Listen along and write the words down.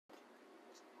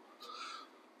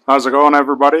How's it going,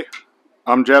 everybody?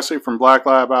 I'm Jesse from Black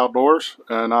Lab Outdoors,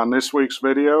 and on this week's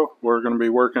video we're going to be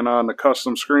working on the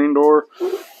custom screen door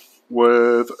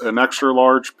with an extra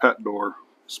large pet door,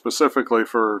 specifically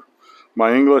for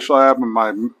my English lab and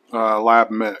my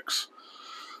lab mix.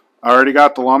 I already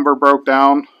got the lumber broke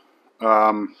down.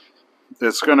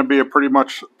 It's going to be a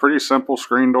pretty simple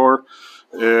screen door.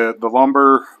 The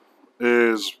lumber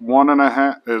is 1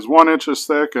 inches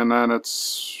thick, and then I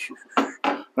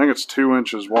think it's 2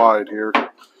 inches wide here.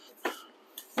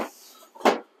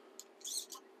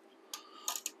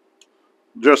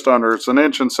 Just under. It's 1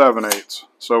 7/8 inches.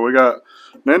 So we got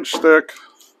 1 inch thick.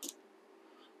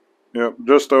 Yep,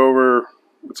 just over.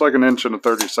 It's like 1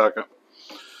 1/32 inches,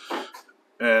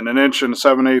 and 1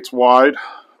 7/8 inches wide.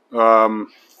 The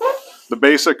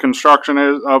basic construction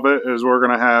of it is we're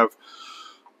going to have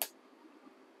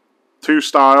 2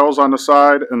 stiles on the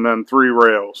side and then 3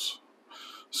 rails.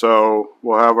 So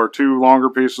we'll have our 2 longer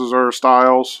pieces are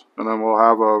stiles, and then we'll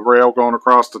have a rail going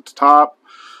across the top,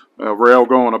 a rail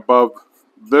going above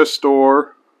this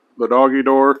door, the doggy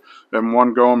door, and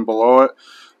one going below it.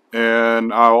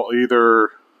 And I'll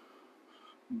either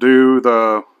do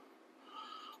the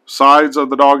sides of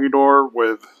the doggy door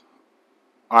with,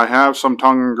 I have some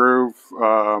tongue and groove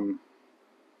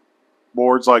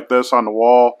boards like this on the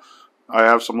wall. I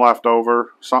have some left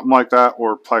over, something like that,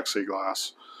 or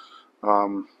plexiglass.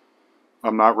 I'm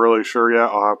not really sure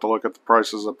yet. I'll have to look at the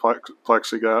prices of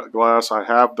plexiglass. I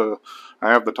have the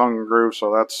tongue and groove,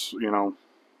 so that's,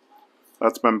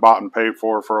 that's been bought and paid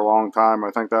for a long time. I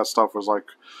think that stuff was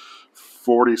like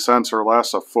 40 cents or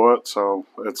less a foot, so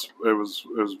it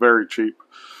was very cheap.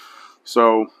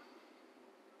 So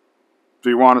if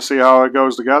you want to see how it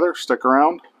goes together, stick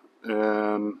around,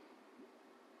 and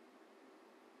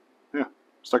yeah,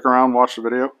 stick around, watch the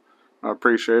video. I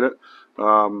appreciate it.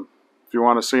 If you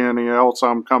want to see anything else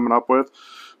I'm coming up with,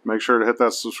 make sure to hit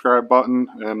that subscribe button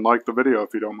and like the video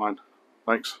if you don't mind.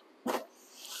 Thanks.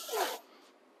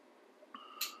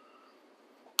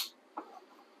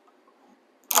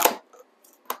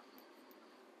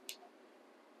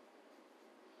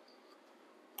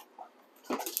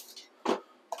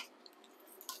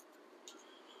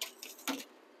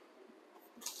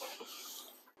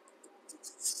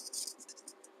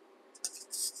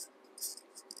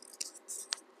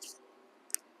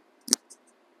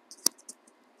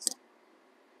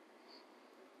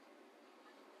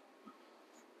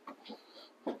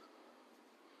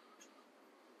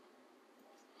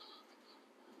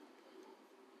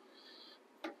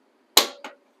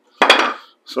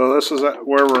 So this is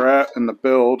where we're at in the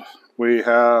build.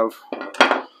 I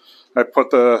put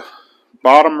the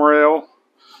bottom rail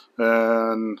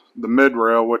and the mid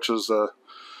rail, which is the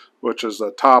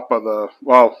top of the,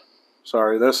 well,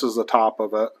 sorry, this is the top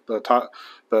of it, the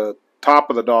top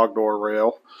of the dog door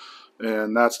rail,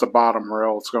 and that's the bottom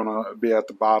rail. It's going to be at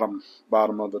the bottom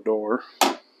of the door.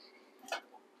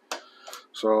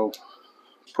 So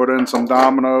put in some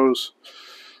dominoes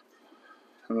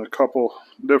in a couple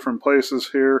different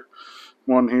places here.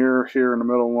 One here, here in the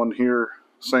middle, one here,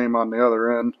 same on the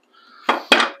other end.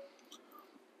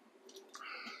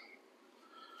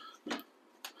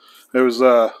 It was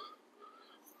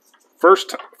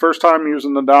first time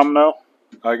using the domino.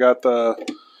 I got the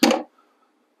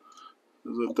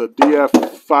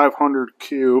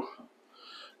DF500Q,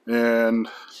 and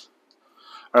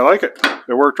I like it.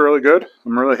 It worked really good.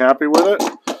 I'm really happy with it.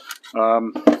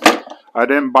 I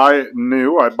didn't buy it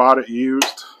new. I bought it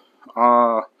used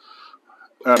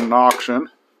at an auction.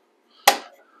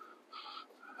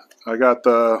 I got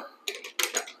the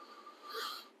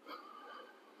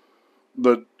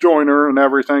joiner and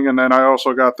everything, and then I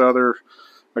also got I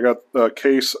got the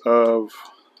case of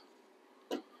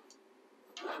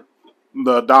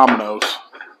the dominoes,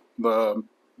 the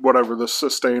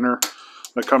sustainer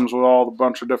that comes with all the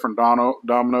bunch of different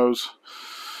dominoes,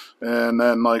 and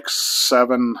then like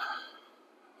 7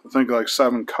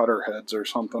 cutter heads or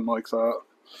something like that.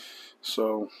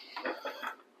 So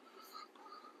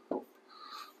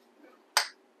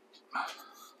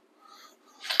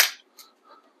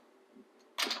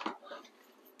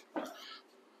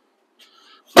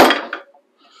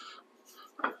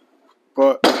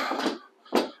but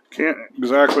can't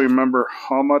exactly remember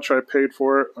how much I paid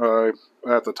for it.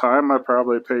 At the time I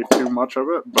probably paid too much of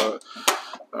it, but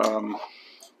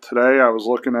today I was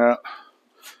looking at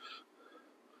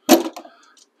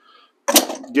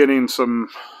getting some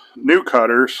new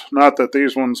cutters. Not that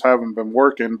these ones haven't been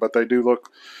working, but they do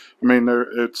look, I mean,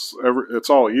 it's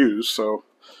all used, so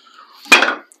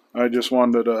I just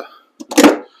wanted to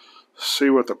see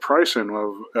what the pricing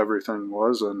of everything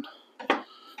was, and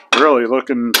really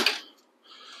looking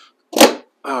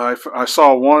I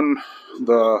saw one,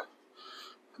 the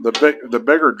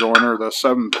bigger joiner, the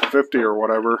 750 or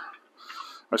whatever.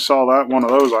 I saw that one of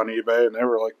those on eBay, and they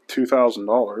were like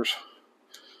 $2,000.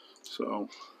 So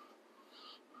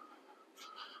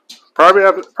probably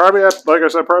at like I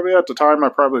said, probably at the time I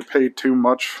probably paid too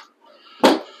much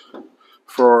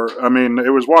for. I mean,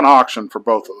 it was one auction for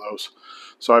both of those,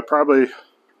 so I probably,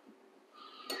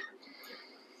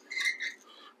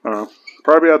 I don't know.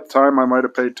 Probably at the time I might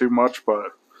have paid too much, but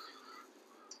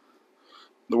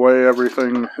the way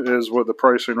everything is with the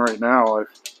pricing right now, I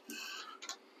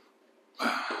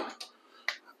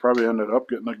probably ended up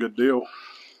getting a good deal.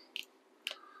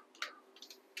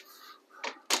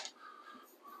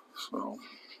 So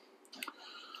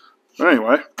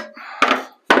anyway,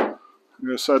 like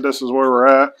I said, this is where we're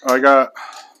at. I got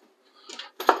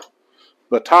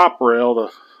the top rail,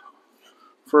 the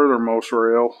furthermost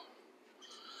rail,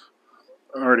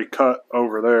 already cut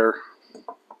over there.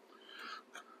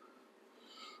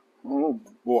 Oh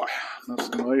boy, that's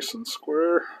nice and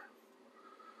square.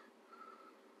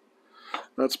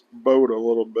 That's bowed a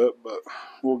little bit, but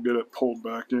we'll get it pulled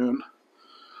back in.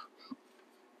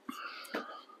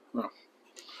 Oh.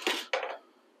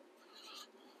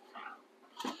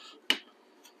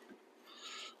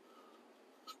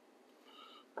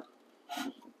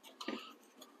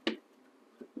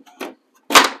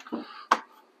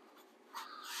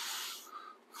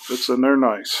 Fits in there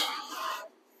nice.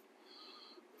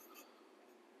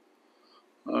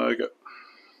 I got.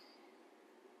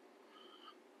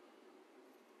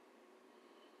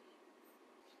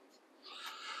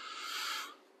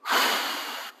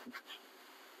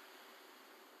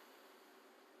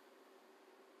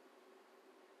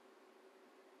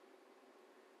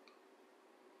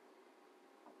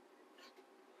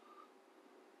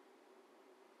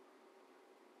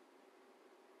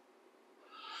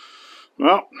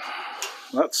 Well,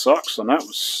 that sucks, and that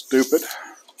was stupid.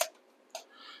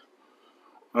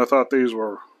 I thought these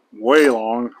were way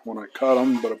long when I cut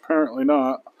them, but apparently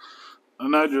not.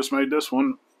 And I just made this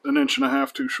one 1.5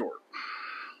 inches too short.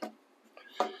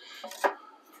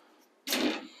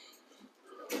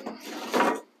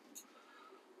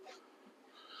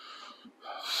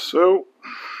 So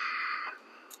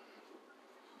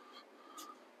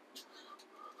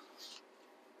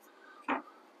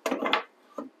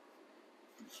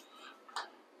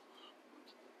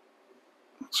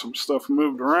some stuff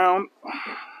moved around.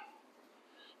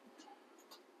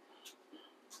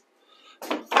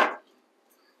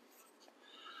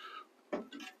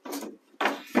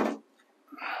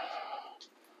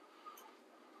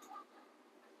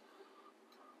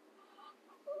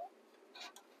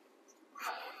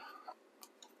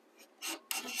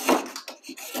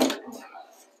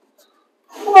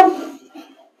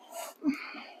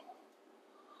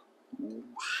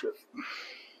 Oh, shit.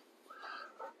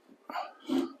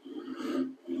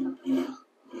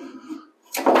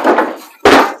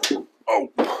 Oh.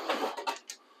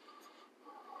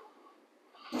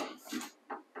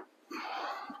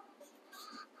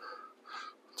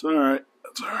 It's alright.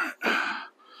 It's alright.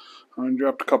 I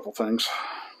dropped a couple things.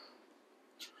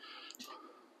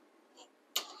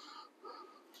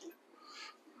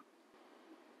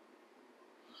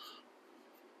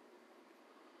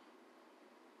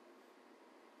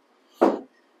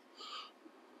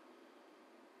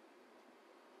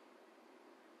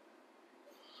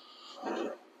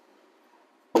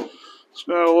 It's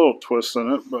got a little twist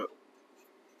in it, but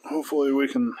hopefully we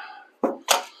can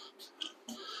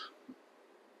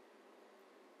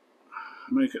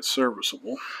make it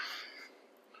serviceable.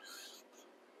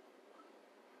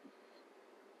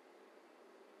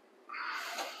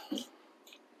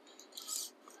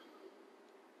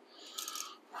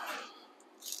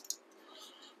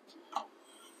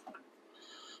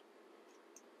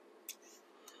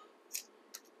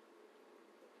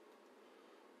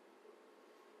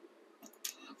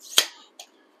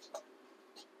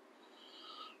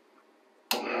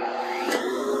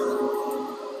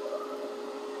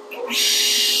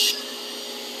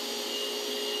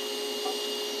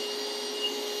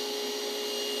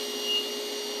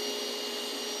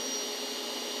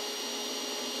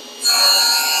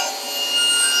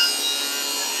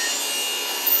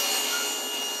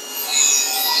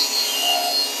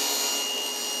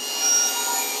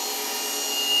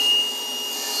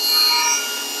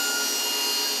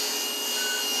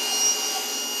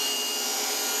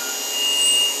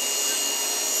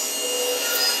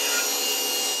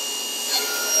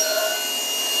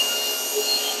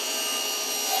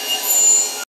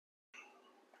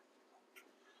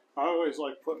 I always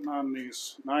like putting on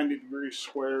these 90-degree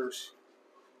squares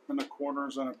in the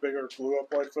corners and a bigger glue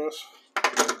up like this.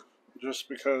 just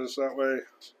because that way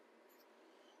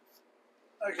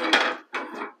I can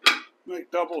make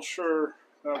double sure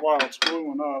that while it's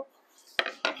gluing up,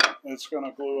 it's going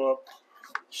to glue up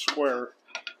square.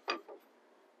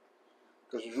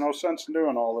 Because there's no sense in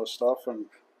doing all this stuff and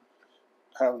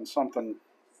having something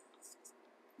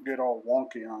get all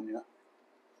wonky on you.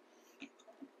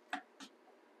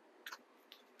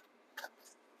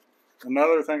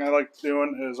 Another thing I like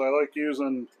doing is I like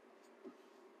using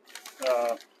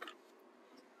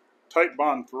Tight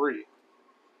Bond 3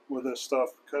 with this stuff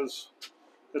because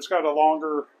it's got a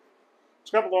longer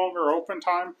open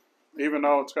time, even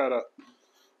though it's got a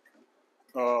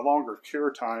longer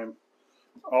cure time.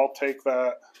 I'll take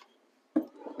that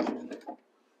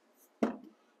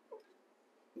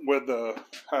with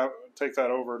take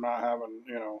that over not having,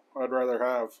 you know, I'd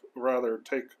rather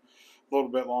take a little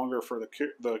bit longer for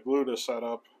the glue to set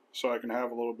up so I can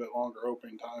have a little bit longer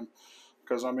opening time.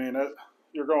 Because I mean,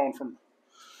 you're going from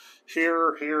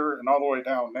here, and all the way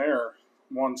down there,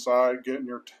 one side, getting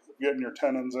your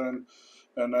tenons in,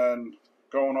 and then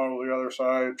going over the other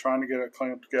side, trying to get it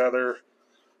clamped together,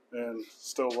 and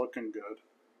still looking good.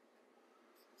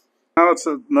 Now it's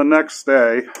the next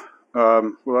day.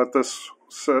 We'll let this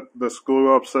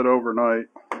glue up sit overnight.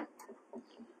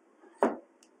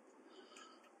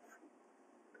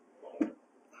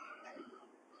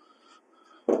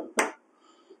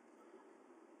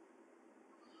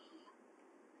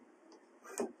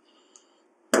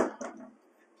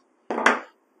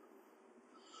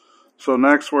 So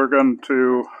next we're going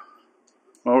to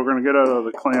get out of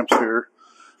the clamps here,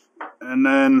 and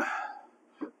then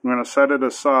I'm going to set it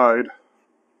aside.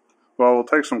 Well, we'll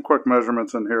take some quick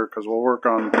measurements in here because we'll work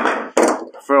on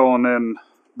filling in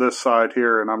this side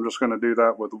here, and I'm just going to do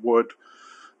that with wood.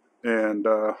 And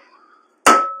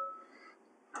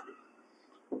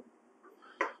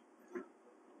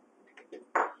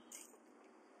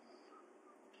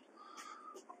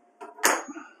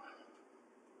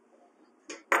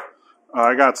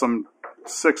I got some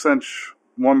 6-inch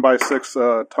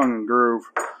 1x6 tongue and groove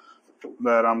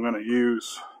that I'm going to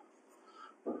use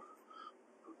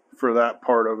for that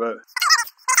part of it.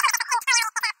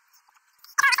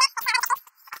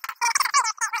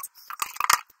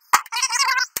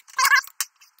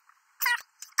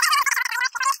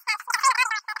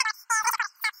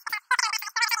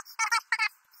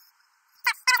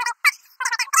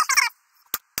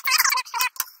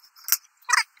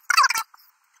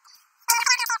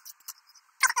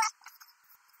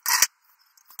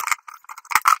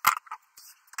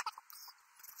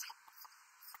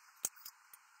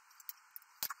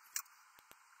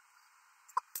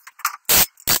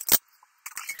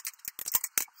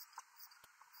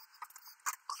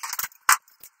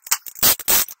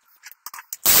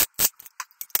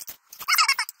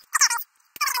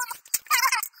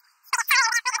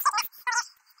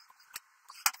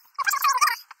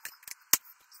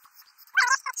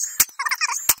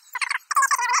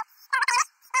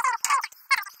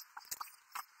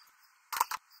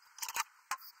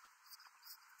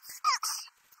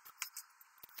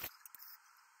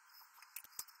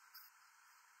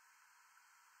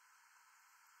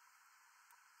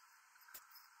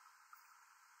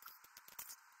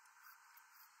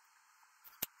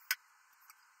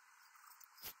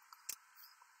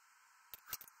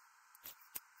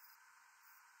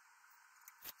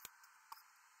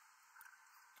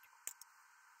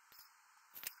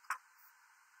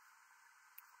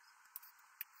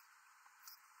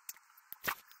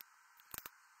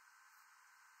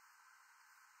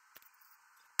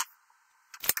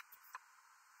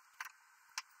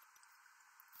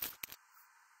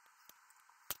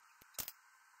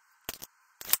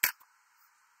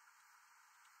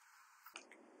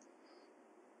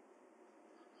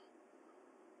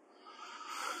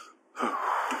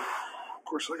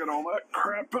 Of course, I got all that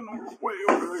crap in the way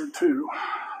over there too.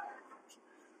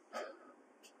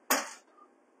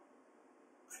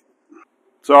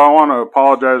 So I want to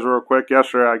apologize real quick.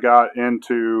 Yesterday I got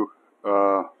into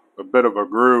a bit of a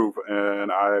groove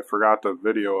and I forgot to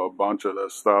video a bunch of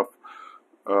this stuff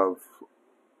of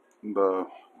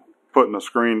putting the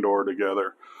screen door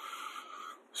together.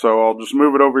 So I'll just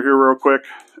move it over here real quick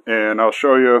and I'll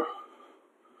show you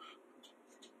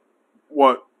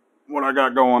what I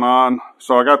got going on.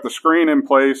 So I got the screen in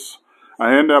place.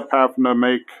 I end up having to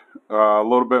make a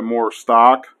little bit more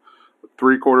stock,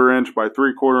 3/4 inch by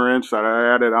 3/4 inch that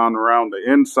I added on around the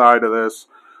inside of this,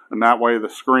 and that way the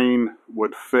screen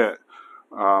would fit.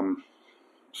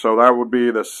 So that would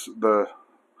be the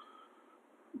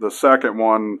second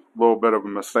one, a little bit of a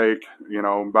mistake, you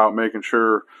know, about making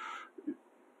sure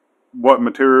what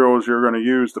materials you're going to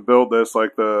use to build this,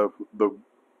 like the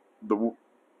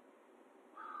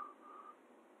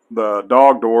the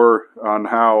dog door, on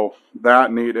how that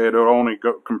it'll only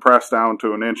compress down to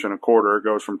 1.25 inches. It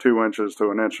goes from 2 inches to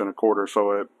 1.25 inches.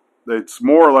 So it's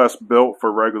more or less built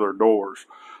for regular doors,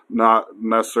 not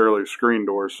necessarily screen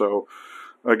doors. So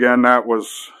again, there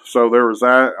was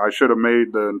that. I should have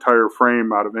made the entire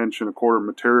frame out of 1.25 inch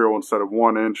material instead of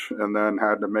 1 inch, and then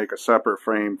had to make a separate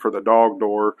frame for the dog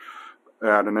door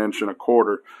at 1.25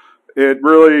 inches. It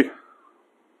really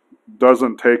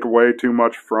doesn't take away too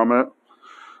much from it.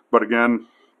 But again,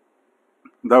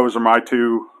 those are my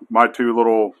two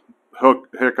little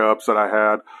hiccups that I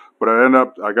had. But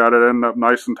I got it ended up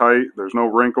nice and tight. There's no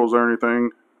wrinkles or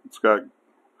anything. You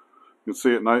can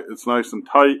see it's nice and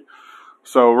tight.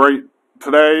 So right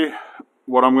today,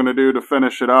 what I'm going to do to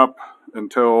finish it up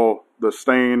until the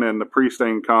stain and the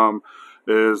pre-stain come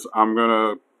is I'm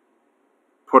going to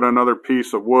put another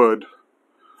piece of wood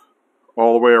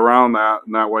all the way around that,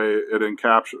 and that way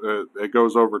it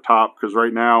goes over top, because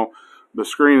right now the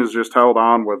screen is just held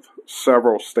on with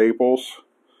several staples.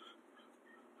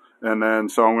 And then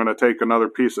so I'm going to take another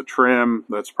piece of trim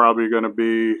that's probably going to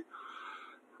be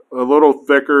a little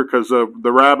thicker, because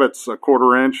the rabbit's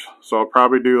 1/4 inch, so I'll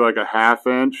probably do like a 1/2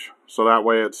 inch, so that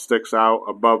way it sticks out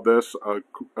above this a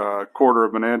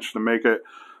 1/4 inch to make it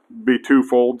be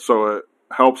twofold, so it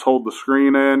helps hold the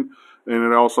screen in, and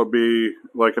it also be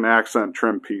like an accent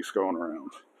trim piece going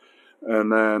around.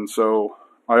 And then so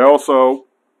I also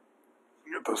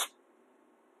get this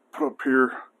put up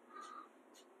here.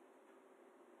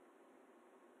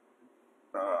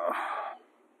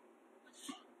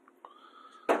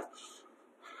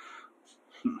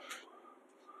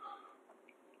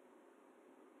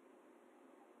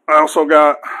 I also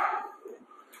got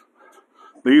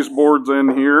these boards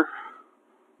in here.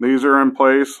 These are in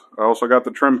place. I also got the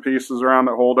trim pieces around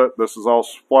that hold it. This is all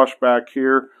flush back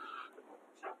here.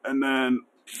 And then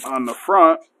on the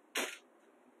front,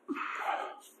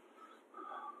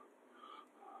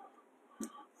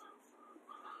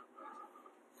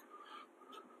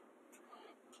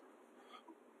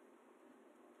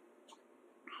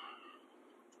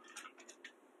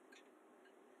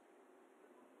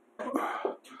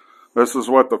 this is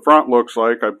what the front looks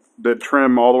like. I did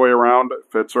trim all the way around. It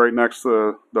fits right next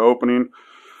to the opening.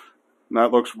 And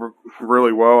that looks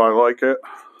really well. I like it.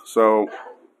 So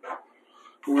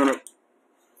I'm going to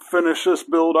finish this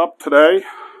build up today.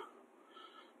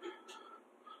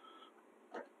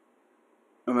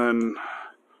 And then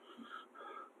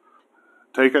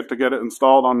take it to get it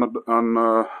installed on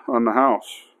the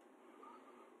house.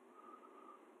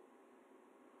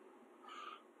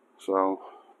 So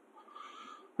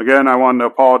again, I wanted to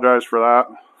apologize for that,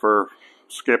 for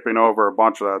skipping over a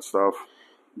bunch of that stuff.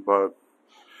 But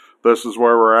this is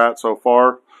where we're at so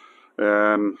far,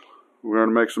 and we're going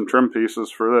to make some trim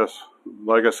pieces for this.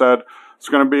 Like I said, it's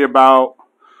going to be about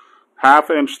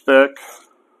 1/2 inch thick,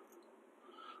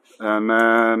 and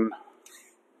then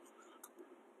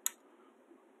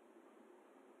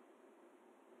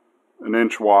an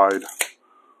inch wide.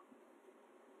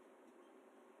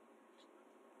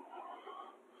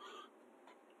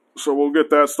 So we'll get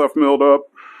that stuff milled up.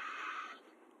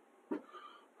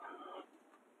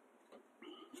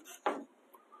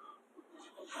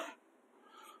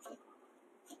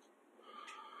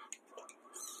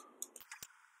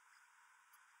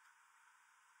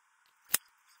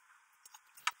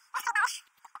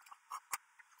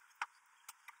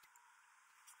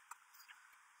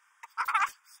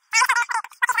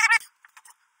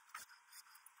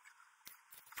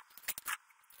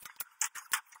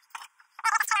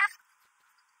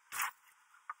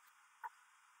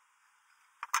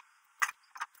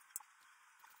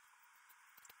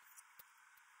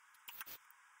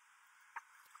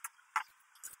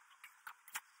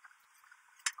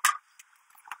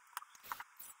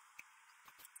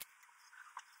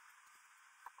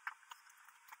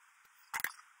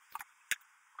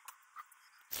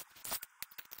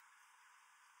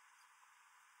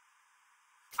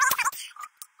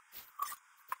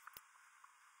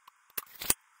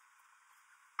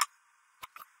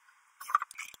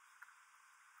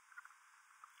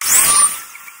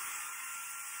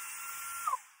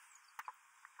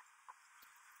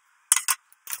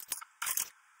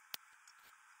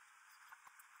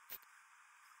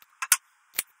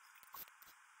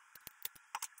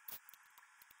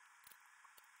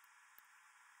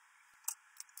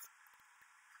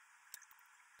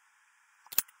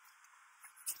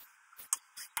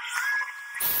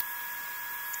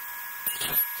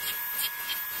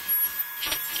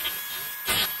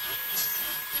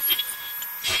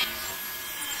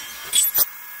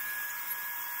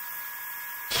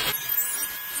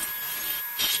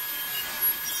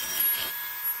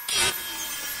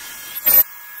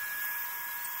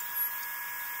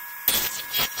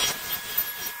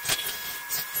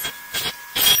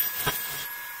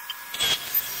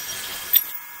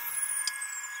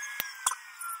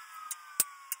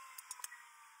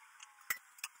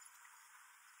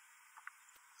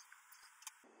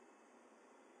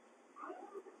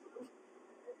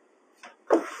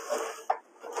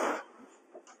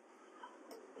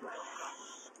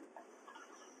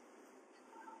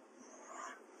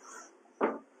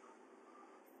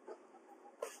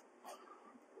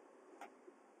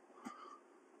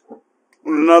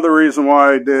 Another reason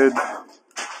why I did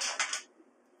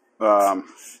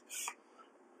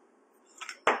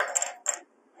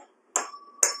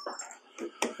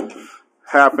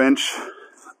half-inch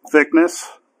thickness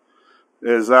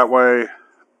is that way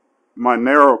my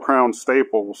narrow crown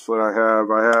staples that I have,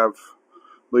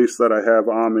 at least that I have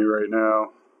on me right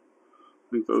now,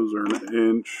 I think those are an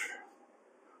inch.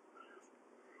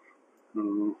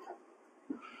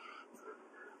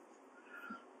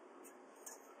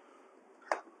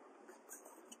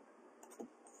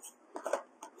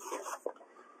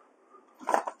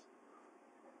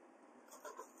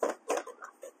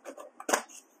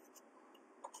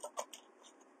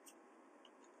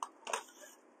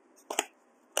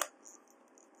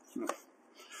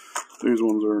 These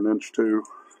ones are an inch too.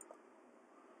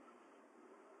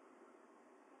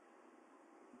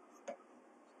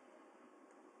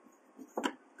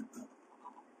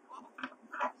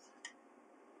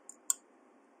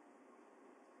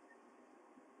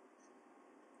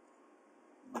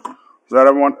 That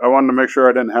I wanted to make sure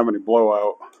I didn't have any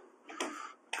blowout,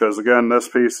 because again, this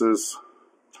piece is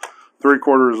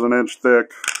 3/4 of an inch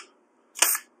thick,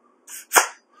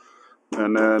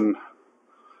 and then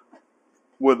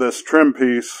with this trim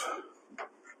piece,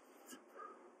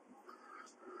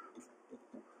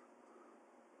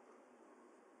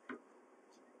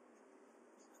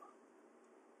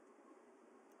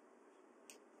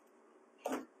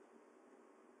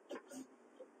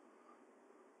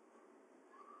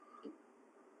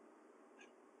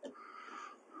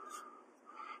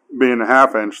 being a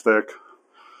half-inch thick,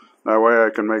 that way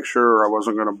I can make sure I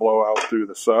wasn't going to blow out through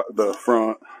the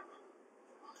front.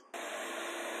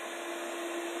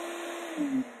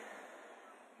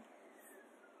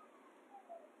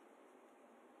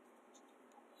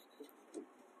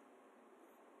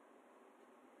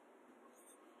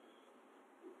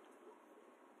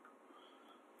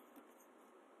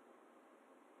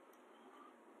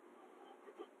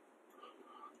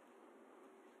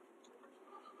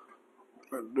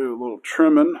 Going to do a little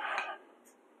trimming.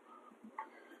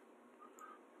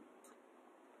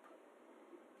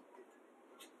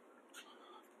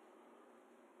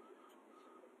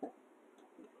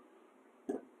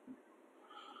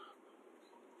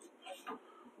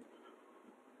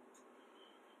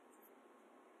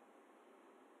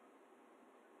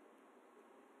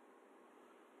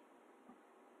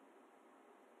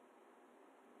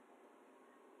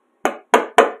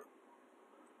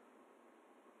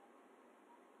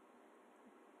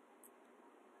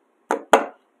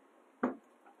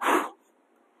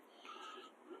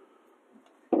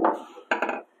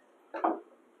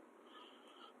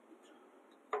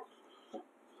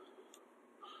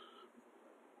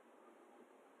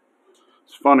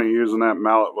 It's funny using that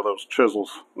mallet with those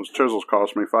chisels. Those chisels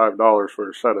cost me $5 for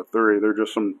a set of 3. They're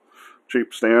just some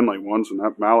cheap Stanley ones, and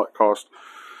that mallet cost,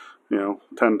 10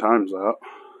 times that.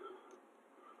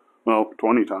 Well,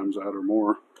 20 times that or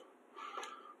more.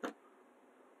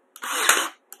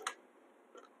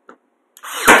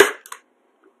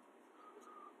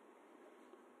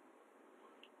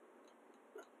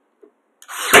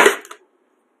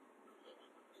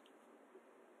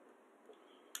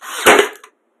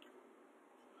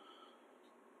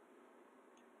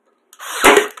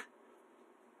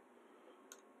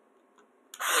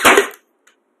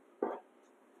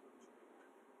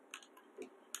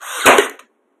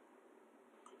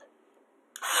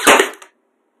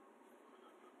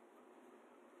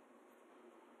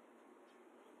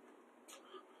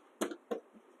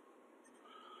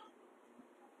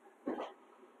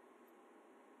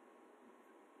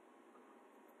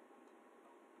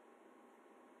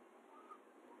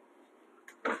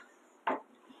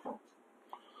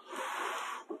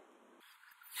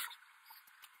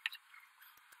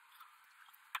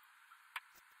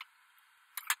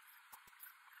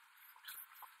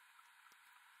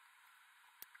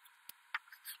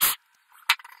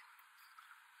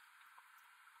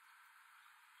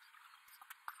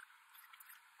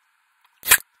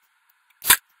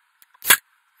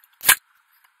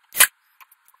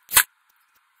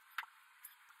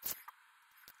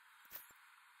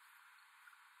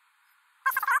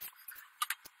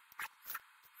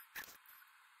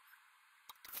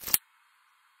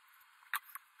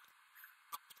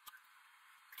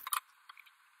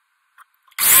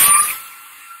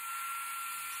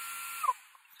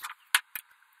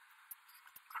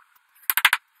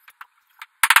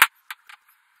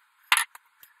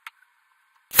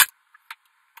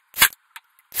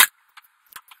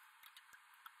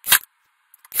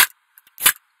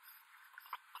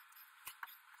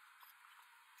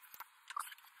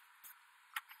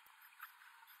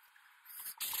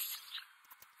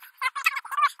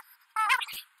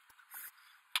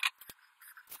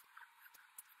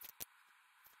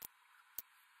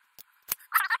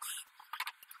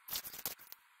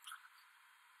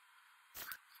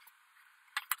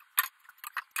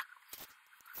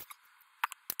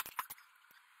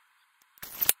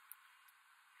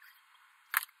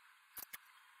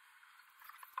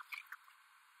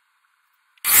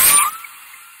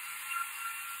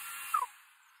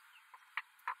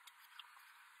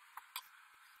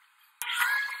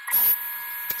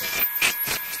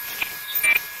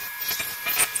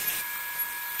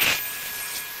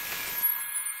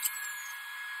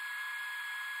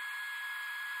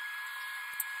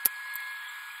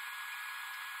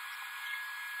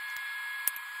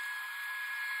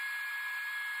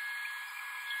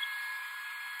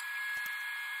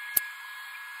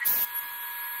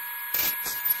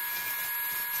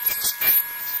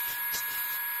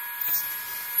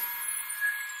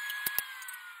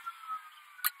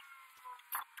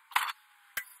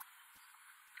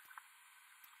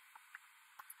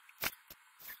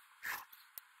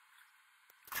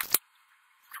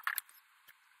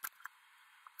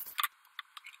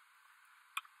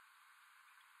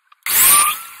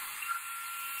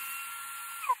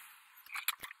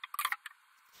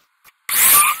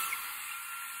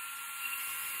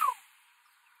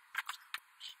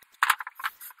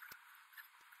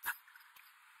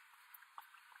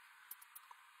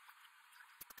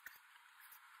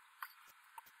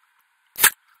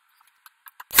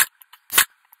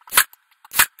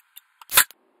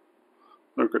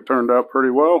 Look, it turned out pretty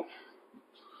well.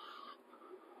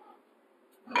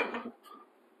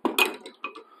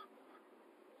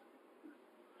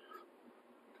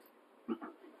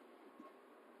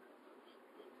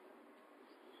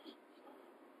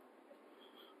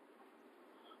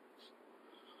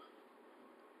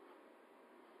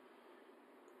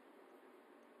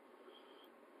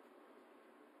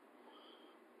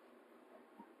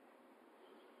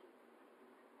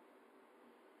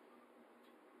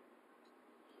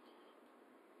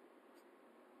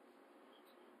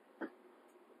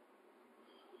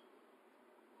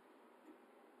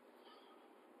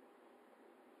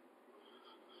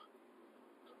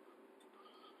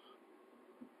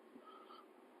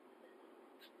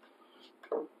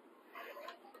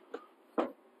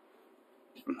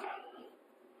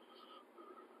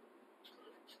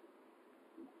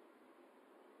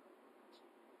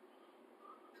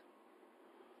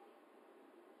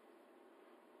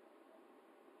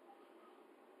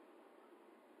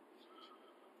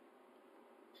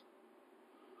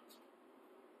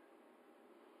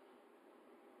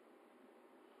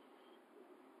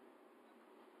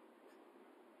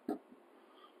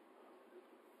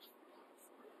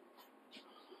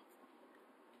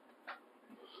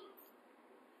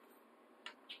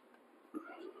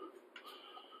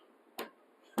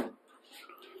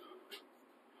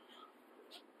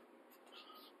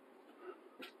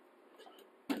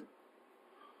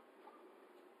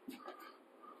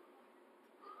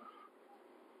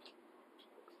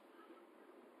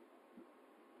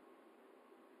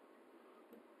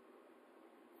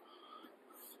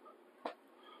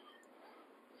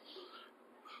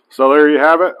 So there you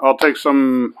have it. I'll take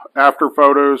some after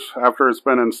photos after it's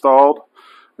been installed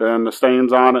and the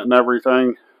stains on it and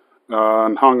everything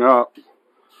and hung up.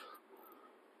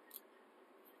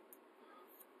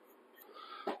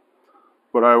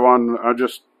 But I'm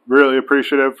just really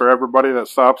appreciative for everybody that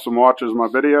stops and watches my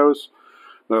videos,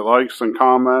 that likes and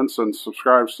comments and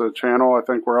subscribes to the channel. I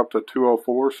think we're up to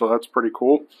 204, so that's pretty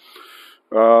cool.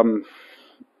 And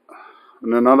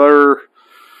another,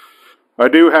 I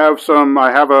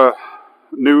have a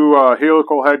new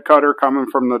helical head cutter coming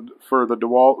for the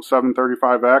DeWalt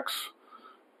 735X,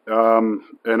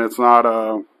 and it's not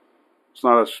a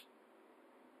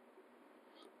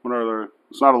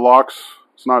Lux,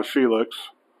 it's not a Helix,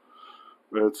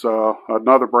 it's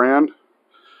another brand.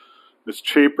 It's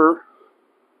cheaper,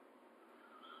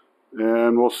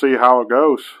 and we'll see how it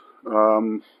goes.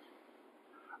 I'm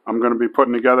going to be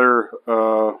putting together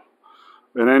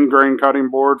an end grain cutting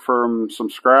board from some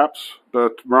scraps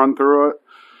to run through it.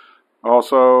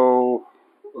 Also,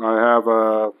 I have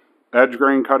a edge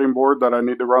grain cutting board that I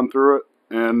need to run through it,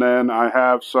 and then I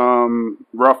have some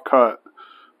rough cut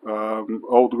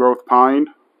old growth pine,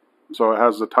 so it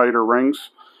has the tighter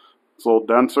rings. It's a little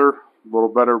denser, a little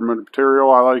better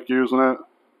material. I like using it.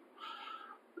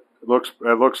 It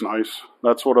looks nice.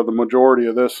 That's what the majority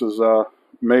of this is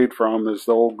made from, is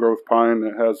the old growth pine.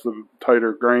 It has the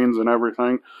tighter grains and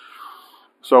everything.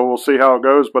 So we'll see how it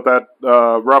goes. But that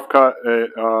rough cut,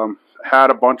 it had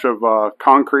a bunch of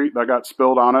concrete that got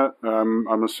spilled on it.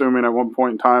 I'm assuming at one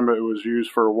point in time it was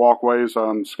used for walkways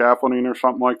on scaffolding or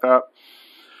something like that.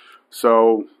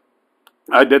 So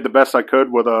I did the best I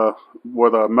could with a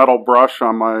metal brush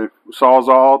on my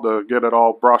Sawzall to get it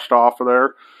all brushed off of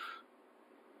there.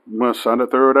 I'm going to send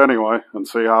it through it anyway and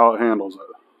see how it handles it.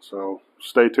 So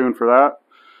stay tuned for that,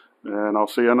 and I'll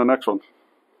see you in the next one.